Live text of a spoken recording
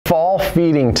Fall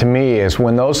feeding to me is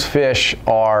when those fish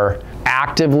are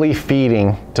actively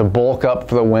feeding to bulk up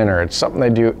for the winter. It's something they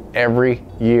do every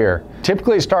year.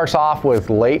 Typically it starts off with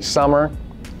late summer,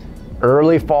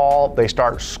 early fall, they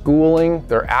start schooling,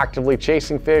 they're actively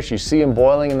chasing fish. You see them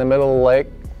boiling in the middle of the lake.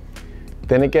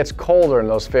 Then it gets colder and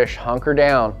those fish hunker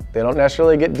down. They don't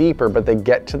necessarily get deeper, but they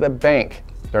get to the bank.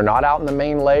 They're not out in the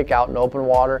main lake, out in open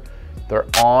water. They're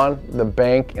on the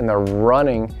bank and they're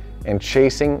running and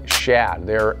chasing shad.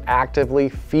 They're actively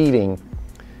feeding,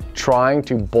 trying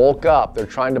to bulk up. They're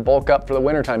trying to bulk up for the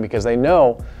wintertime because they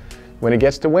know when it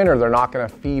gets to winter, they're not gonna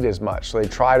feed as much. So they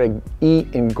try to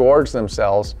eat and gorge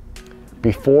themselves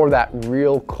before that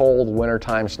real cold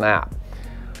wintertime snap.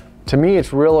 To me,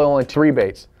 it's really only three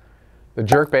baits. The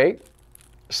jerk bait,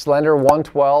 slender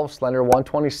 112, slender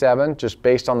 127, just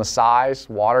based on the size,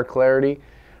 water clarity.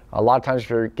 A lot of times if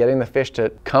you're getting the fish to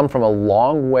come from a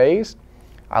long ways,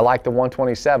 I like the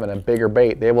 127, a bigger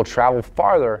bait. They will travel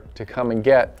farther to come and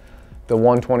get the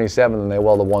 127 than they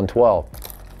will the 112.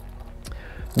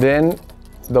 Then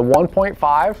the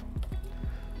 1.5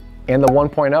 and the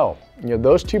 1.0. You know,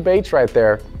 those two baits right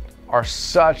there are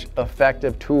such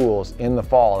effective tools in the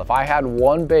fall. If I had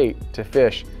one bait to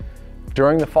fish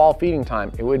during the fall feeding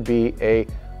time, it would be a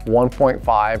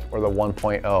 1.5 or the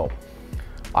 1.0.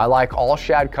 I like all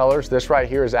shad colors. This right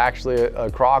here is actually a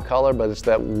craw color, but it's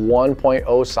that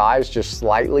 1.0 size, just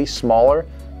slightly smaller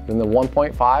than the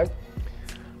 1.5.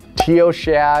 TO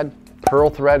shad,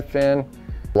 pearl threadfin,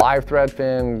 live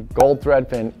threadfin, gold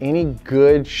threadfin, any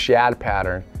good shad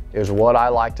pattern is what I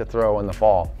like to throw in the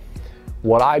fall.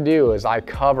 What I do is I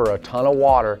cover a ton of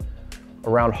water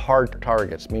around hard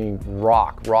targets, meaning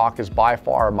rock. Rock is by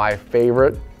far my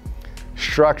favorite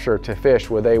structure to fish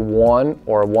with a 1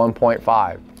 or a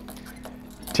 1.5.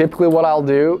 Typically what I'll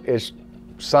do is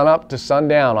sun up to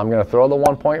sundown, I'm gonna throw the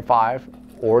 1.5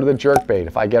 or the jerk bait.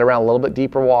 If I get around a little bit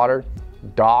deeper water,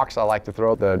 docks, I like to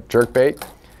throw the jerk bait.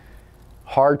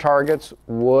 Hard targets,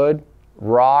 wood,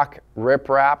 rock,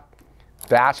 riprap,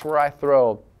 that's where I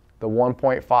throw the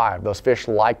 1.5. Those fish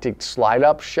like to slide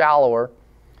up shallower.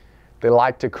 They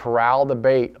like to corral the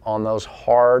bait on those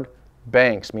hard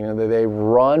banks, meaning that they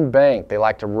run bank. They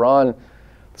like to run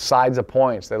sides of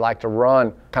points. They like to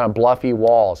run kind of bluffy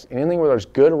walls. Anything where there's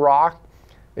good rock,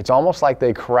 it's almost like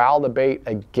they corral the bait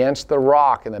against the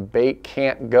rock and the bait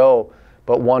can't go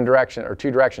but one direction or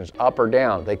two directions, up or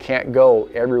down. They can't go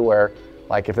everywhere.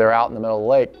 Like if they're out in the middle of the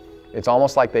lake, it's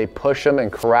almost like they push them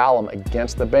and corral them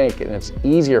against the bank, and it's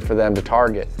easier for them to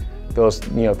target those,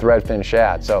 you know, threadfin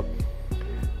shad. So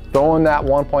throwing that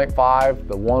 1.5,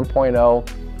 the 1.0,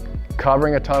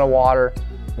 covering a ton of water.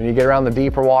 When you get around the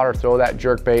deeper water, throw that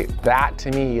jerk bait. That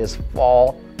to me is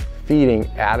fall feeding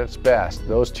at its best.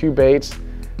 Those two baits,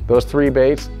 those three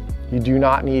baits, you do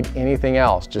not need anything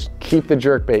else. Just keep the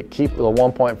jerk bait, keep the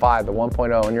 1.5, the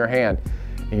 1.0 in your hand,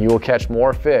 and you will catch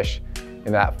more fish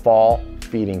in that fall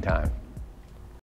feeding time.